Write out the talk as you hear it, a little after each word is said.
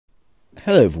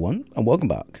Hello everyone and welcome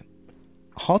back.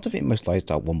 Heart of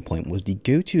INMOST at one point was the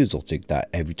go-to exotic that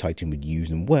every Titan would use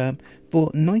and wear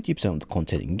for 90% of the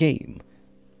content in game.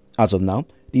 As of now,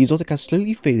 the exotic has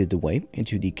slowly faded away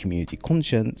into the community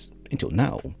conscience until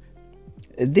now.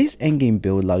 This endgame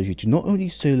build allows you to not only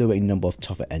solo a number of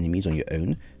tougher enemies on your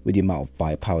own with the amount of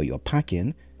firepower you're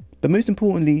packing, but most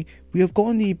importantly, we have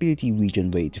gotten the ability regen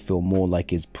rate to feel more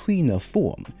like its pre-nerf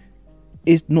form.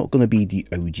 It's not going to be the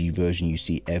OG version you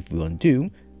see everyone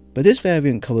do, but this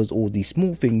variant covers all the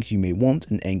small things you may want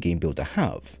an endgame build to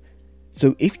have.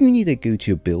 So if you need a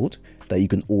go-to build that you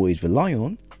can always rely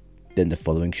on, then the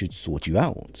following should sort you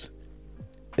out.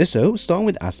 So starting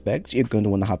with aspect, you're going to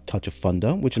want to have Touch of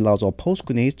Thunder, which allows our pulse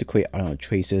grenades to create ion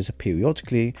traces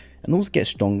periodically and also get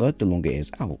stronger the longer it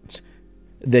is out.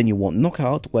 Then you want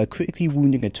Knockout, where critically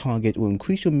wounding a target will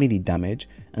increase your melee damage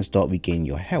and start regaining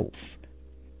your health.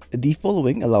 The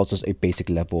following allows us a basic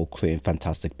level creating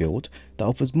fantastic build that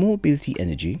offers more ability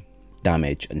energy,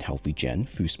 damage and health regen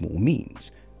through small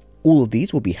means. All of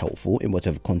these will be helpful in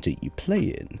whatever content you play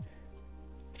in.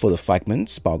 For the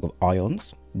Fragments, Spark of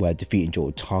Ions, where defeating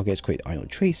your targets create ion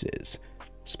traces.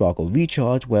 Spark of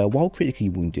Recharge, where while critically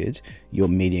wounded, your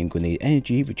melee and grenade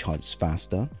energy recharges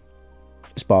faster.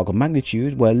 Spark of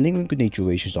Magnitude, where lingering grenade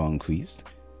durations are increased.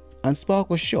 And Spark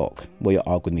of Shock, where your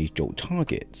arc grenades jolt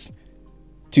targets.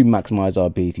 To maximize our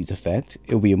ability's effect,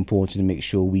 it will be important to make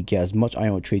sure we get as much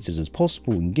ion traces as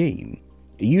possible in game.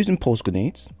 Using pulse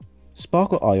grenades,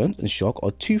 Spark of Ion and Shock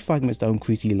are two fragments that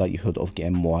increase the likelihood of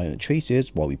getting more ion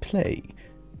traces while we play.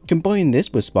 Combining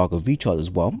this with Spark of Recharge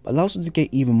as well allows us to get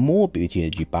even more ability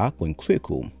energy back when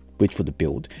critical, which for the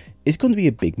build is going to be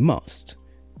a big must.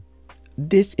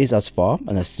 This is as far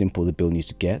and as simple the build needs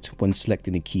to get when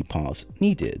selecting the key parts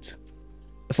needed.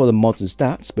 For the mods and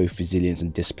stats, both Resilience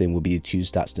and Discipline will be the two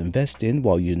stats to invest in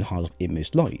while using Heart of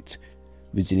INMOST Light.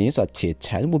 Resilience at tier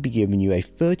 10 will be giving you a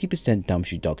 30%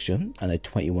 damage reduction and a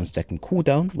 21-second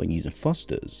cooldown when using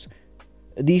thrusters.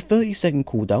 The 30-second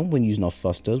cooldown when using our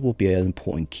thrusters will be an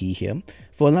important key here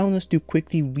for allowing us to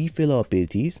quickly refill our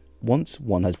abilities once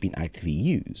one has been actively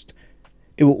used.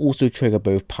 It will also trigger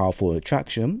both Powerful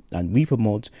Attraction and Reaper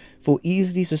mods for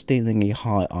easily sustaining a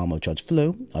high armor charge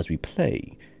flow as we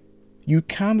play. You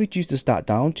can reduce the stat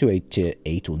down to a tier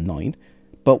 8 or 9,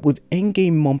 but with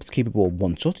endgame mobs capable of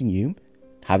one-shotting you,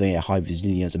 having a high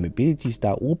resilience and mobility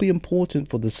stat will be important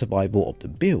for the survival of the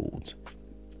build.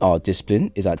 Our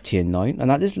discipline is at tier 9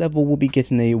 and at this level we'll be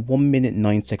getting a 1 minute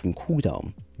 9 second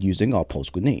cooldown using our pulse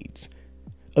grenades.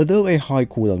 Although a high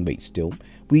cooldown rate still,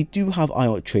 we do have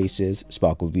ion traces,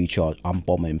 Spark of Recharge and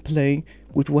Bomber in play,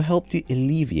 which will help to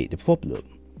alleviate the problem.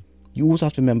 You also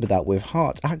have to remember that with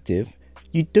Heart active,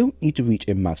 you don't need to reach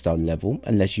a maxed out level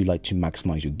unless you like to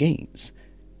maximize your gains.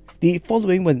 The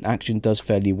following when action does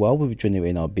fairly well with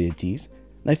regenerating our abilities,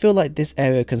 and I feel like this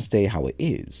area can stay how it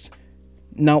is.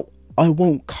 Now, I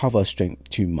won't cover strength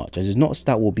too much as it's not a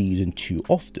stat we'll be using too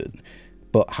often,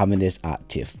 but having this at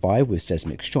tier 5 with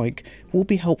Seismic Strike will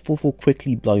be helpful for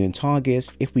quickly blinding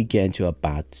targets if we get into a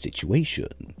bad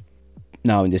situation.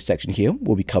 Now in this section here,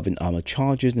 we'll be covering armor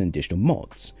charges and additional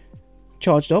mods.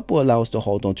 Charged Up will allow us to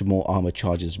hold on to more armor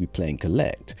charges as we play and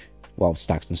collect, while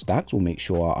Stacks and Stacks will make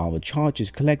sure our armor charges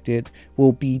collected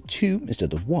will be 2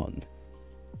 instead of 1.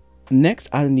 Next,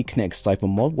 adding the Kinetic Cypher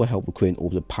mod will help with creating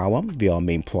orbital power via our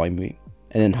main primary,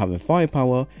 and then having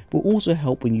firepower will also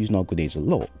help when using our grenades a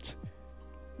lot.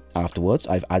 Afterwards,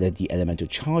 I've added the Elemental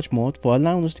Charge mod for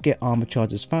allowing us to get armor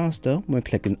charges faster when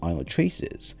collecting ion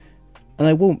traces, and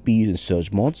I won't be using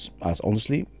Surge mods as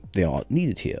honestly, they aren't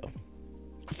needed here.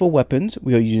 For weapons,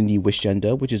 we are using the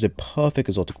Wishgender, which is a perfect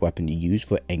exotic weapon to use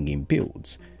for endgame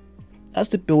builds. As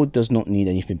the build does not need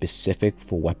anything specific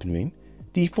for weaponry,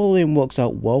 the following works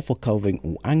out well for covering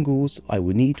all angles I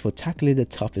will need for tackling the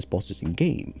toughest bosses in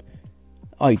game.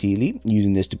 Ideally,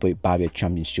 using this to break barrier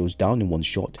champion shields down in one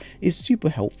shot is super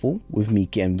helpful with me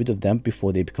getting rid of them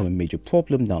before they become a major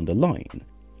problem down the line.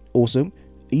 Also,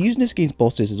 using this against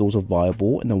bosses is also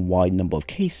viable in a wide number of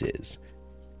cases.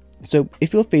 So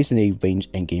if you're facing a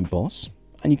ranged endgame boss,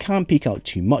 and you can't peek out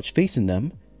too much facing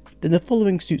them, then the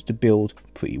following suits the build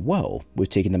pretty well with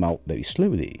taking them out very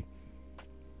slowly.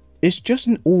 It's just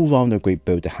an all-rounder great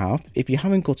build to have if you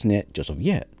haven't gotten it just of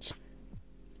yet.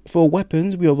 For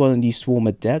weapons, we are running the Swarm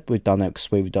Adept with dynamic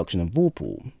sway reduction and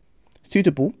Whirlpool,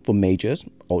 suitable for mages,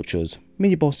 ultras,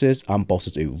 mini-bosses and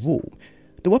bosses overall.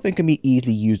 The weapon can be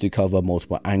easily used to cover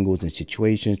multiple angles and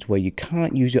situations where you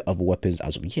can't use your other weapons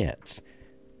as of yet.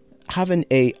 Having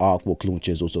a arc rock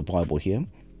launcher is also viable here,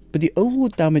 but the overall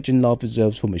damage and lava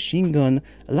reserves for machine gun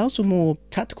allows for more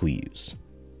tactical use.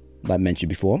 Like mentioned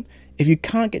before, If you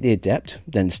can't get the Adept,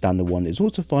 then the standard one is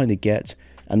also fine to get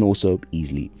and also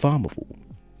easily farmable.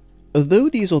 Although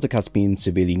the Exotic has been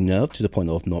severely nerfed to the point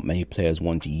of not many players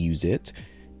want to use it,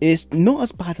 it's not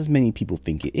as bad as many people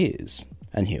think it is,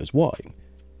 and here's why.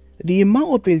 The amount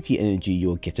of ability energy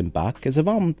you're getting back is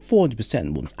around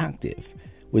 400% once active,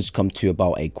 which comes to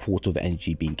about a quarter of the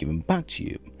energy being given back to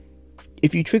you.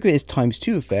 If you trigger its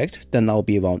 ×2 effect, then that'll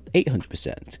be around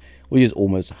 800%, which is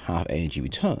almost half energy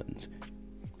returned.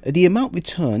 The amount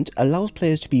returned allows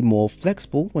players to be more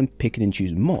flexible when picking and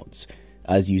choosing mods,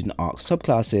 as using Arc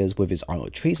subclasses with its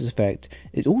Iron Traces effect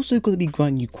is also going to be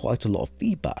granting you quite a lot of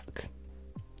feedback.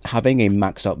 Having a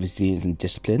maxed out resilience and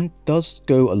discipline does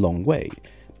go a long way,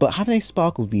 but having a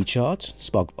spark of recharge,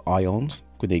 spark of ions,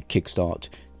 grenade kickstart,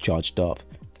 charged up,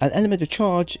 and element of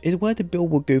charge is where the build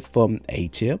will go from A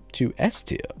tier to S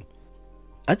tier.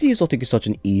 As the Exotic is such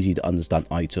an easy to understand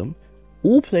item,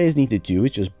 all players need to do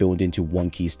is just build into one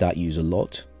key stat you use a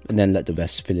lot, and then let the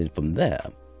rest fill in from there.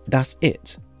 That's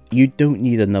it. You don't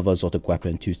need another Exotic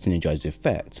weapon to synergize the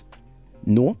effect,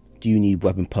 nor do you need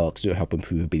weapon perks to help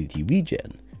improve ability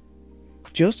regen.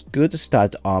 Just good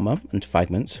stat armor and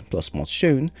fragments plus mods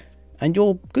shown, and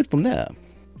you're good from there.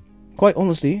 Quite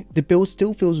honestly, the build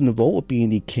still feels in the role of being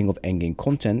the king of endgame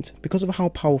content because of how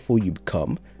powerful you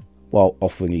become, while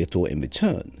offering little in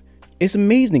return. It's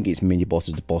amazing against mini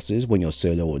bosses to bosses when you're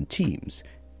solo or in teams.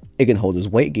 It can hold its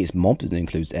weight against mobs in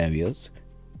enclosed areas.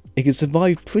 It can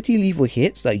survive pretty lethal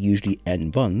hits that usually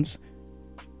end runs.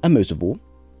 And most of all,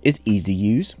 it's easy to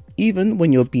use even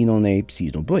when you're being on a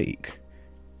seasonal break.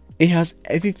 It has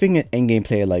everything an endgame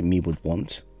player like me would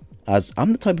want, as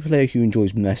I'm the type of player who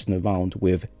enjoys messing around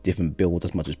with different builds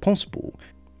as much as possible.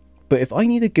 But if I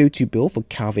need a go-to build for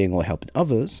carrying or helping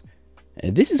others,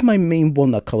 this is my main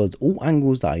one that covers all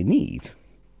angles that I need.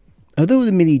 Although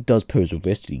the melee does pose a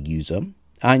risk to the user,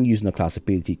 and using a class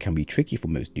ability can be tricky for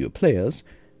most newer players,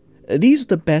 these are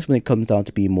the best when it comes down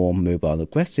to being more mobile and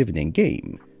aggressive in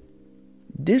in-game.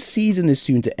 This season is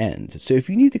soon to end, so if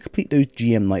you need to complete those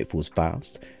GM Nightfalls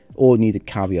fast, or need to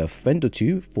carry a friend or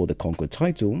two for the Conqueror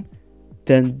title,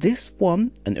 then this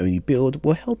one and only build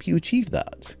will help you achieve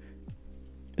that.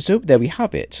 So there we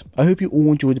have it. I hope you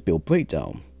all enjoyed the build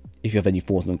breakdown. If you have any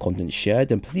thoughts on the content shared,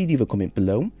 then please leave a comment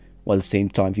below, while at the same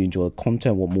time if you enjoy the content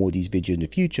and want more of these videos in the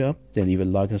future, then leave a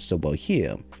like and sub while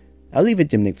here. I'll leave a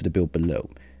dim link for the build below,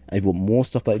 and if you want more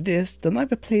stuff like this, then I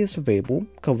have a playlist available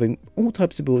covering all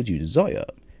types of builds you desire.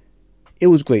 It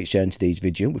was great sharing today's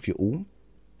video with you all,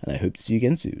 and I hope to see you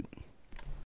again soon.